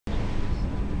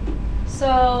So,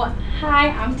 hi,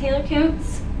 I'm Taylor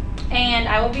Koontz, and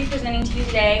I will be presenting to you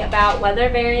today about weather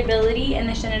variability in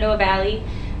the Shenandoah Valley,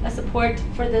 a support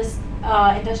for this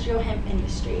industrial hemp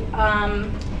industry.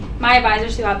 My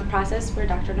advisors throughout the process were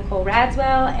Dr. Nicole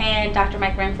Radziwill and Dr.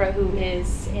 Mike Renfro, who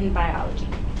is in biology.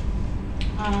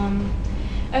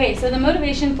 Okay, so the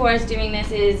motivation for us doing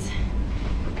this is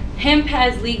hemp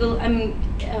has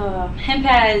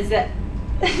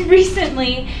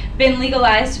recently been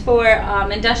legalized for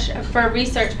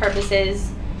research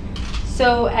purposes.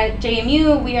 So at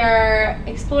JMU, we are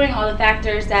exploring all the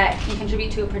factors that can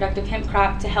contribute to a productive hemp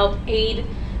crop to help aid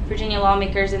Virginia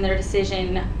lawmakers in their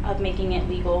decision of making it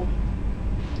legal.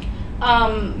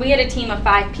 We had a team of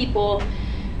 5 people, 3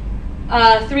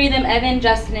 of them, Evan,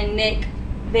 Justin, and Nick.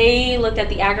 They looked at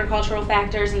the agricultural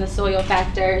factors and the soil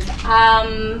factors.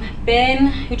 Ben,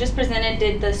 who just presented,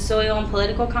 did the social and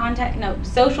political context,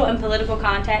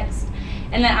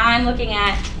 and then I'm looking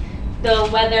at the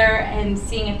weather and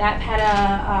seeing if that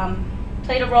had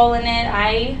played a role in it.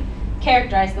 I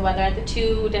characterized the weather at the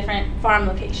 2 different farm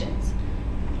locations.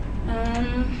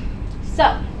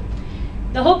 So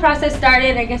the whole process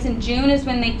started, I guess, in June is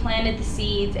when they planted the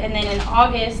seeds, and then in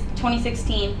August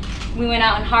 2016 we went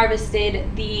out and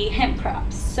harvested the hemp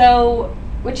crops. So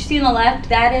what you see on the left,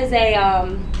 that is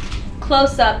a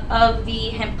close-up of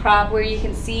the hemp crop where you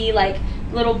can see like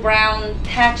little brown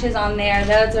patches on there.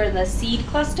 Those are the seed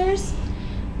clusters.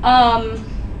 And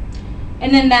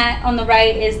then that on the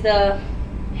right is the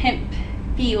hemp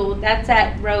field. That's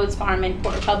at Rhodes Farm in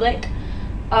Port Republic.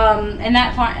 And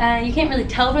that farm, you can't really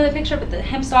tell from the picture, but the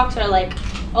hemp stalks are like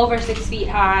over 6 feet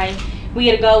high. We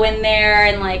had to go in there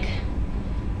and like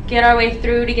get our way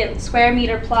through to get square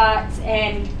meter plots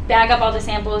and bag up all the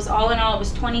samples. All in all, it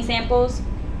was 20 samples,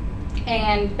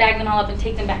 and bag them all up and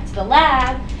take them back to the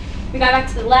lab. We got back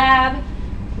to the lab.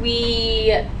 We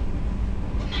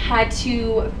had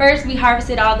to, first we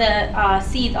harvested all the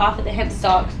seeds off of the hemp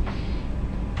stalks,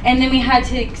 and then we had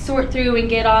to sort through and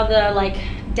get all the like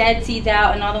dead seeds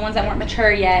out and all the ones that weren't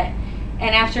mature yet.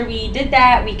 And after we did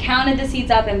that, we counted the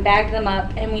seeds up and bagged them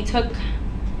up, and we took,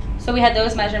 so we had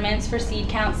those measurements for seed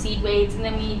count, seed weights, and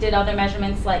then we did other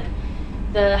measurements like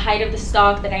the height of the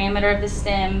stalk, the diameter of the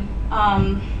stem,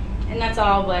 and that's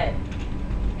all what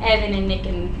Evan and Nick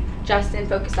and Justin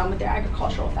focused on with their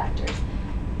agricultural factors.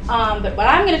 But what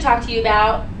I'm going to talk to you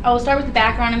about, I will start with the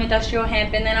background of industrial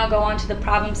hemp, and then I'll go on to the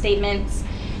problem statements.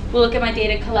 We'll look at my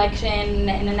data collection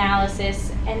and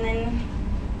analysis, and then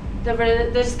the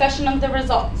discussion of the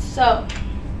results. So,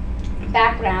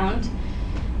 background.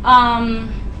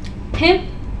 Hemp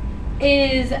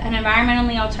is an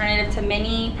environmentally alternative to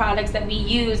many products that we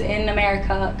use in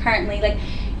America currently. Like,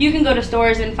 you can go to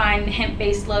stores and find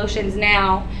hemp-based lotions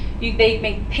now. They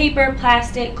make paper,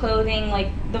 plastic, clothing,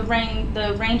 like the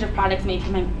range of products made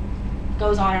from hemp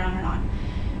goes on and on and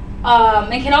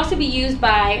on. It can also be used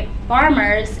by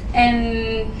farmers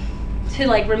and to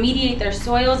like remediate their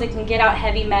soils. It can get out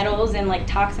heavy metals and like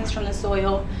toxins from the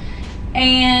soil,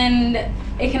 and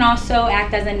it can also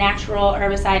act as a natural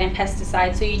herbicide and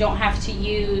pesticide, so you don't have to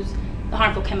use the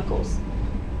harmful chemicals.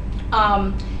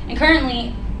 And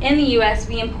currently in the U.S.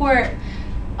 we import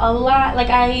a lot. Like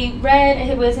I read,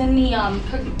 it was in the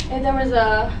there was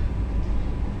a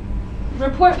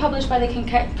report published by the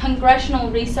Congressional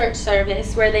Research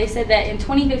Service where they said that in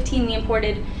 2015 we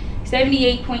imported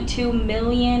 $78.2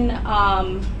 million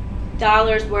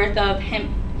worth of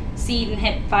hemp seed and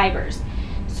hemp fibers.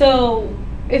 So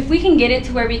if we can get it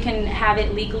to where we can have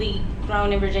it legally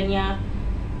grown in Virginia,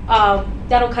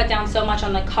 that'll cut down so much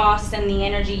on the costs and the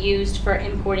energy used for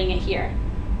importing it here.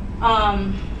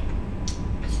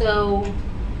 So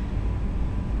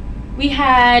we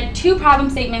had 2 problem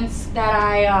statements that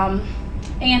I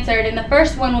answered, and the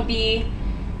first one will be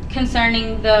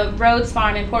concerning the Rhodes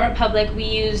Farm in Port Republic. We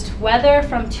used weather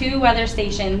from 2 weather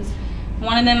stations.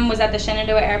 One of them was at the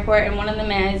Shenandoah Airport, and one of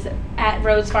them is at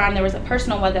Rhodes Farm. There was a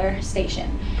personal weather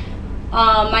station.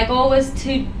 My goal was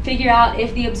to figure out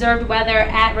if the observed weather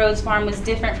at Rhodes Farm was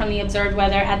different from the observed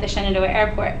weather at the Shenandoah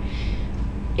Airport.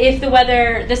 If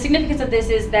the significance of this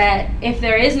is that if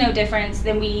there is no difference,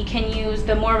 then we can use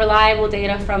the more reliable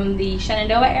data from the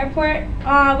Shenandoah Airport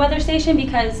weather station,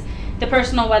 because the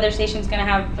personal weather station is going to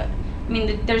have, I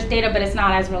mean, there's data, but it's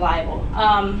not as reliable.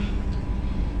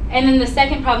 And then the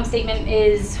second problem statement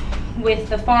is with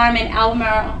the farm in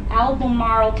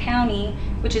Albemarle County,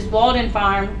 which is Walden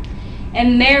Farm,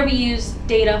 and there we used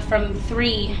data from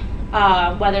 3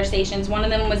 weather stations. One of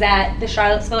them was at the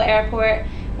Charlottesville Airport,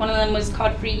 one of them was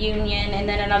called Free Union, and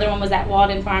then another one was at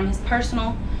Walden Farm, his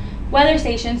personal weather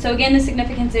station. So again, the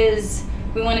significance is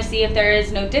we want to see if there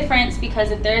is no difference,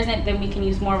 because if there isn't, then we can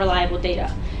use more reliable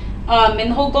data. And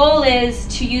the whole goal is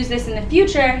to use this in the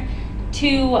future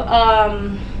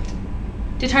to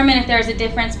determine if there's a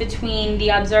difference between the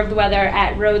observed weather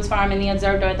at Rhodes Farm and the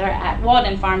observed weather at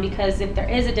Walden Farm, because if there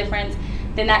is a difference,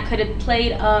 then that could have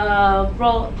played a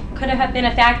role, could have been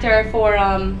a factor for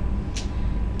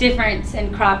difference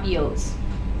in crop yields.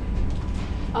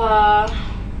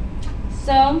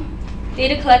 So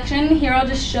data collection, here I'll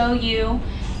just show you.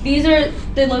 These are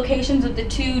the locations of the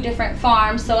two different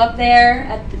farms. So up there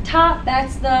at the top,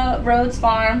 that's the Rhodes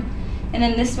Farm, and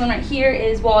then this one right here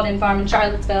is Walden Farm in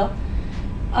Charlottesville.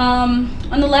 On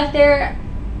the left there,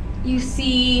 you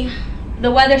see the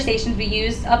weather stations we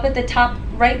used. Up at the top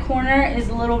right corner is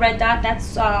a little red dot.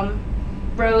 That's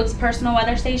Rhodes personal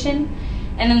weather station.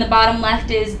 And then the bottom left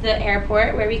is the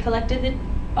airport where we collected the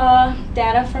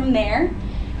data from there.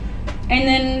 And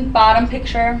then bottom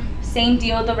picture, same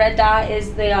deal. The red dot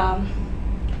is the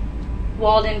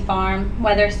Walden Farm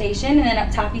weather station. And then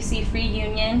up top you see Free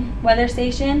Union weather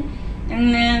station.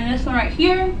 And then this one right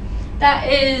here, that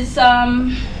is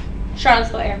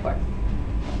Charlottesville Airport.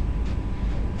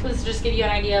 So this will just give you an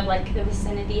idea of like the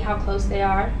vicinity, how close they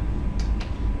are.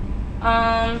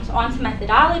 So on to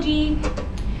methodology.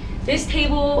 This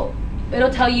table,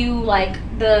 it'll tell you like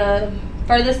the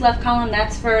furthest left column,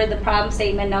 that's for the problem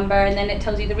statement number, and then it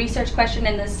tells you the research question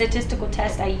and the statistical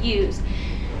test I used.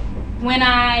 When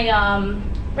I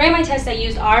ran my test, I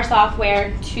used our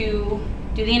software to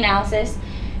do the analysis.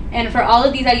 And for all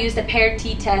of these, I used a paired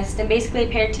t-test. And basically, a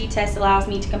paired t-test allows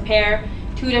me to compare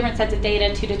two different sets of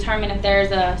data to determine if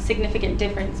there's a significant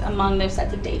difference among those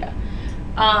sets of data.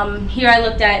 Here I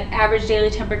looked at average daily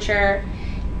temperature,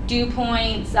 dew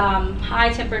points,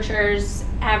 high temperatures,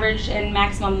 average and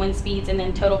maximum wind speeds, and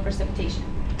then total precipitation.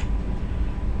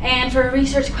 And for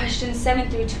research questions 7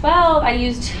 through 12, I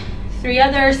used 3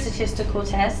 other statistical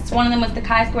tests. One of them was the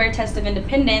chi-square test of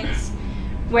independence,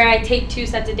 where I take 2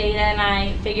 sets of data and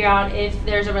I figure out if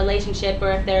there's a relationship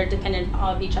or if they're dependent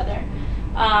of each other.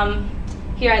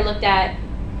 Here I looked at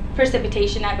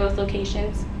precipitation at both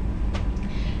locations.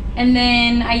 And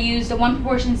then I used a 1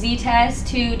 proportion Z test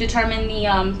to determine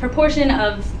the proportion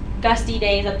of gusty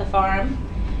days at the farm.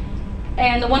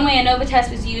 And the one-way ANOVA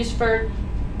test was used for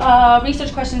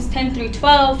research questions 10 through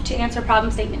 12 to answer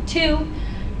problem statement 2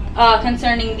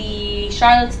 concerning the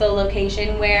Charlottesville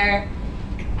location, where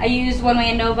I used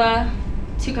one-way ANOVA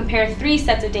to compare 3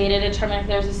 sets of data to determine if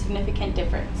there's a significant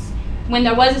difference. When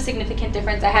there was a significant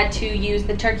difference, I had to use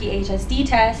the Turkey HSD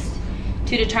test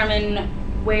to determine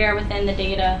where within the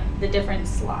data the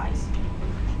difference lies.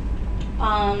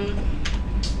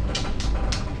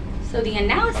 So the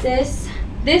analysis,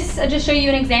 this I'll just show you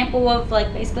an example of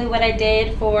like basically what I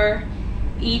did for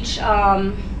each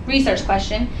research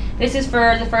question. This is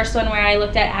for the first one where I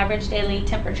looked at average daily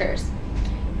temperatures.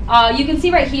 You can see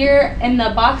right here in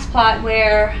the box plot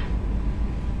where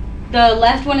the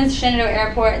left one is Shenandoah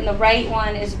Airport and the right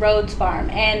one is Rhodes Farm.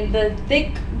 And the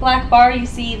thick black bar you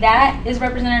see, that is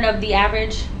representative of the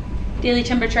average daily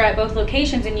temperature at both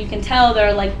locations, and you can tell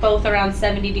they're like both around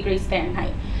 70 degrees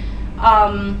Fahrenheit.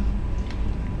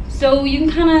 So you can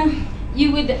kind of,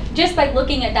 you would, just by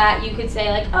looking at that, you could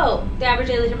say like, oh, the average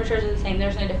daily temperatures are the same,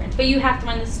 there's no difference. But you have to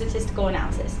run the statistical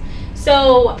analysis.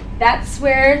 So that's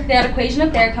where that equation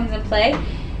up there comes in play.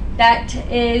 That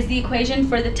is the equation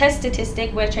for the test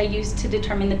statistic, which I used to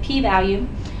determine the p-value.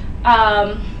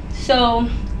 So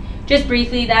just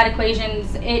briefly, that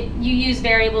equation's, you use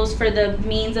variables for the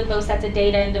means of both sets of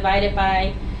data and divide it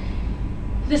by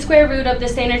the square root of the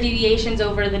standard deviations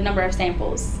over the number of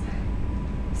samples.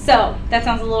 So that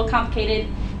sounds a little complicated,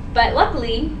 but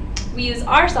luckily we use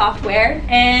our software,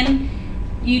 and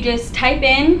you just type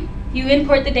in, you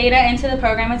import the data into the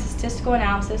program. It's a statistical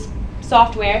analysis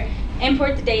software.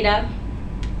 Import the data,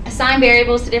 assign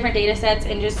variables to different data sets,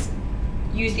 and just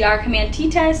use the R command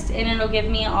t-test, and it'll give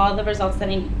me all the results that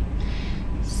I need.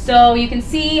 So you can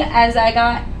see as I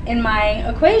got in my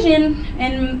equation,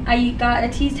 and I got a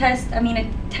t-test,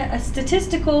 a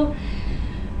statistical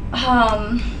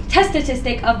test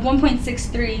statistic of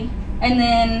 1.63, and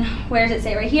then where does it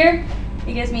say right here?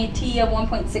 It gives me a t of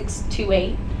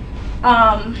 1.628.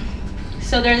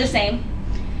 So they're the same.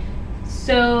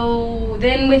 So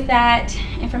then with that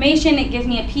information, it gives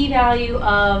me a p-value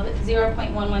of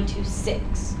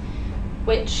 0.1126,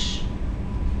 which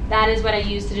that is what I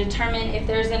use to determine if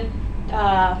there's a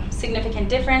significant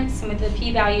difference. And with the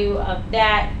p-value of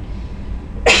that,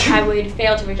 I would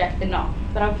fail to reject the null,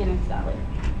 but I'll get into that later.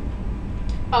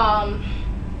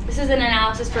 This is an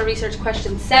analysis for research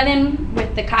question 7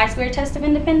 with the chi-square test of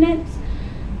independence.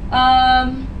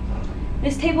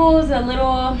 This table is a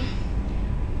little,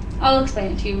 I'll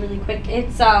explain it to you really quick.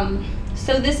 It's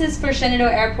So this is for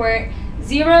Shenandoah Airport.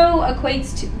 0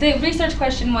 equates to, the research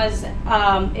question was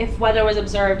if weather was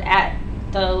observed at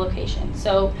the location.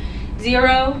 So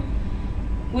 0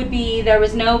 would be there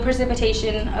was no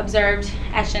precipitation observed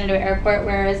at Shenandoah Airport,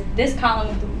 whereas this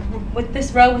column with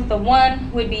this row with the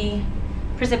 1 would be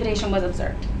precipitation was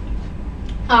observed.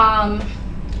 So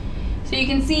you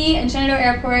can see in Shenandoah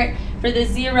Airport for the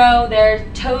 0, there are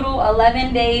total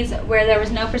 11 days where there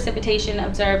was no precipitation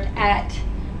observed at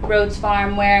Rhodes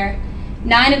Farm, where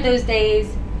 9 of those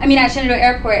days, at Shenandoah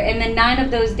Airport, and then 9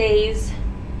 of those days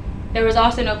there was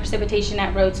also no precipitation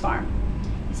at Rhodes Farm.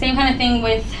 Same kind of thing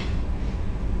with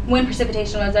when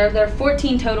precipitation was observed. There are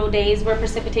 14 total days where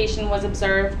precipitation was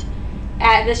observed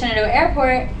at the Shenandoah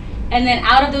Airport, and then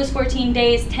out of those 14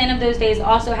 days, 10 of those days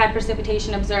also had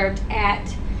precipitation observed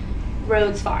at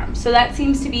Rhodes Farm. So that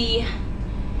seems to be,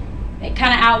 it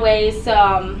kind of outweighs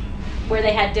where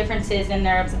they had differences in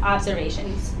their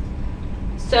observations.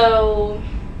 So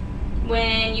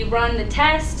when you run the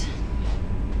test,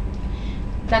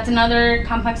 that's another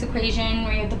complex equation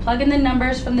where you have to plug in the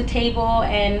numbers from the table,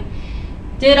 and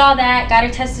did all that, got a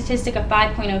test statistic of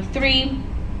 5.03,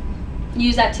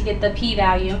 use that to get the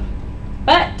p-value.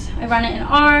 But I run it in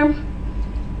R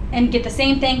and get the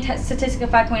same thing, test statistic of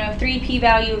 5.03,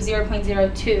 p-value of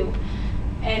 0.02.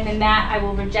 And in that I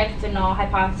will reject the null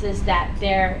hypothesis that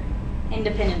they're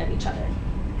independent of each other.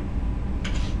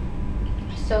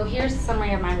 So here's a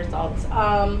summary of my results.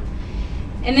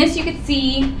 In this you could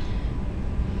see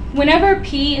whenever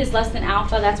p is less than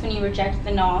alpha, that's when you reject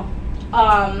the null.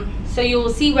 So you will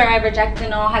see where I reject the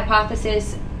null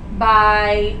hypothesis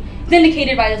it's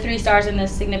indicated by the 3 stars in the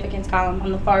significance column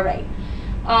on the far right.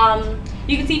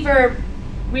 You can see for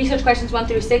research questions 1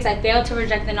 through 6, I failed to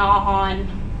reject the null on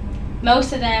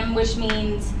most of them, which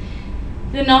means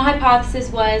the null hypothesis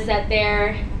was that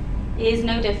there is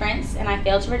no difference, and I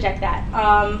failed to reject that.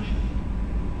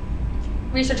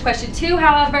 Research question 2,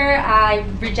 however, I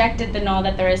rejected the null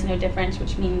that there is no difference,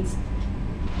 which means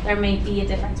there may be a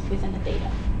difference within the data.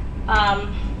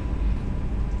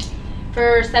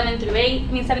 For 7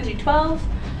 through 12,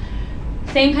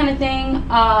 same kind of thing.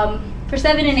 For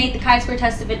 7 and 8, the chi-square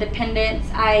test of independence,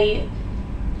 I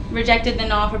rejected the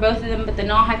null for both of them, but the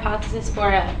null hypothesis for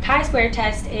a chi-square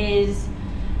test is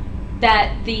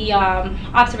that the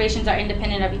observations are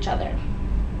independent of each other.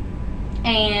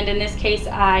 And in this case,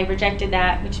 I rejected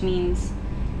that, which means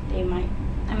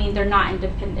they're not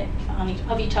independent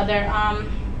of each other.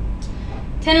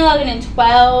 10, 11, and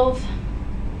 12,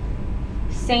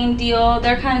 same deal.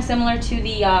 They're kind of similar to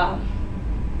the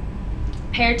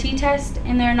pair t-test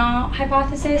in their null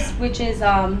hypothesis, which is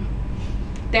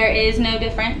there is no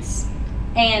difference.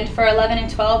 And for 11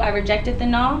 and 12, I rejected the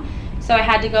null, so I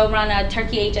had to go run a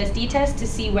Turkey HSD test to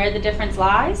see where the difference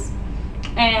lies.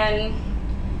 And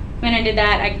when I did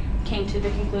that, I came to the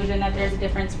conclusion that there's a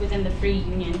difference within the free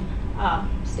union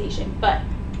station. But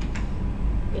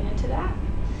get into that.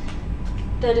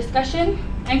 The discussion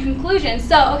and conclusion.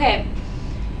 So, okay,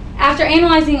 after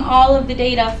analyzing all of the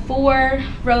data for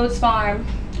Rhodes Farm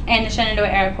and the Shenandoah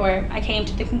Airport, I came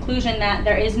to the conclusion that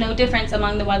there is no difference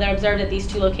among the weather observed at these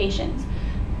 2 locations.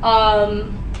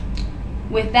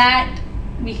 With that,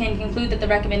 we can conclude that the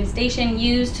recommended station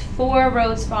used for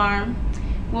Rhodes Farm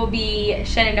will be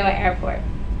Shenandoah Airport.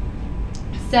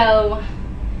 So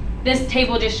this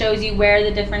table just shows you where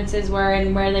the differences were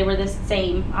and where they were the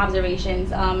same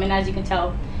observations. And as you can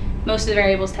tell, most of the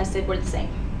variables tested were the same.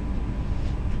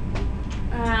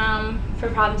 For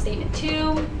problem statement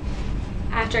 2,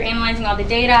 after analyzing all the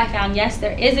data, I found yes,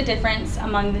 there is a difference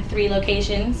among the 3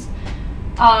 locations.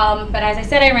 But as I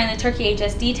said, I ran the Turkey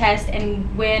HSD test,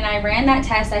 and when I ran that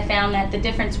test, I found that the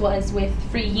difference was with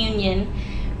free union,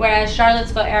 whereas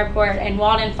Charlottesville Airport and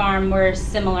Walden Farm were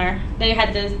similar. They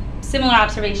had the similar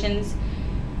observations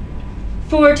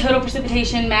for total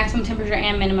precipitation, maximum temperature,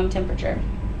 and minimum temperature.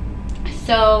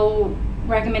 So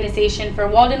recommended station for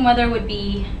Walden weather would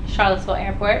be Charlottesville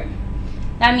Airport.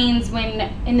 That means when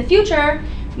in the future,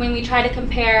 when we try to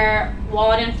compare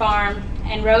Walden Farm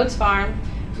and Rhodes Farm,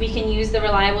 we can use the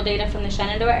reliable data from the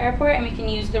Shenandoah Airport, and we can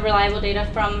use the reliable data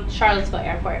from Charlottesville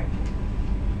Airport.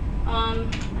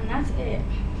 And that's it.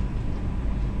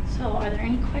 So are there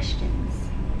any questions?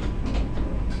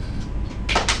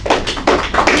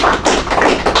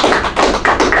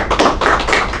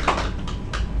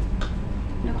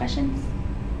 No questions?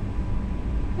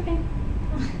 Okay.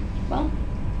 Well,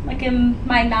 like in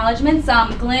my acknowledgements,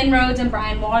 Glenn Rhodes and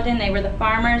Brian Walden, they were the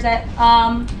farmers at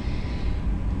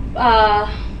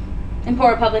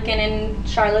Import Republican in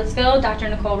Charlottesville. Dr.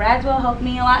 Nicole Radziwill helped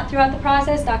me a lot throughout the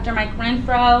process. Dr. Mike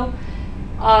Renfro,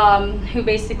 who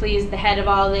basically is the head of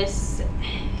all this,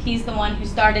 He's the one who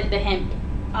started the hemp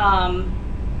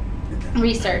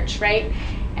research, right?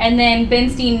 And then Ben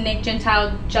Steen, Nick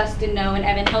Gentile, Justin No, and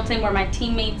Evan Hilton were my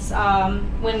teammates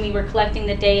when we were collecting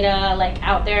the data, like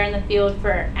out there in the field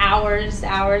for hours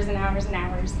and hours and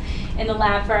hours, in the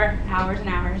lab for hours and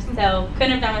hours. So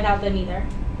couldn't have done without them either.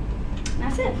 And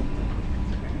that's it.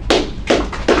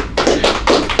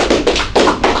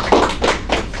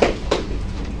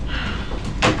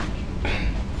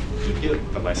 Did you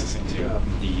get the licensing to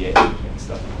DEA and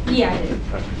stuff? Yeah, I did.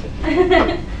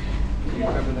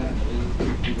 Remember that?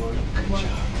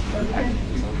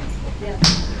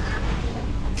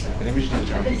 I think we should do the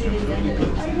drum.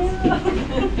 I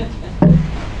know.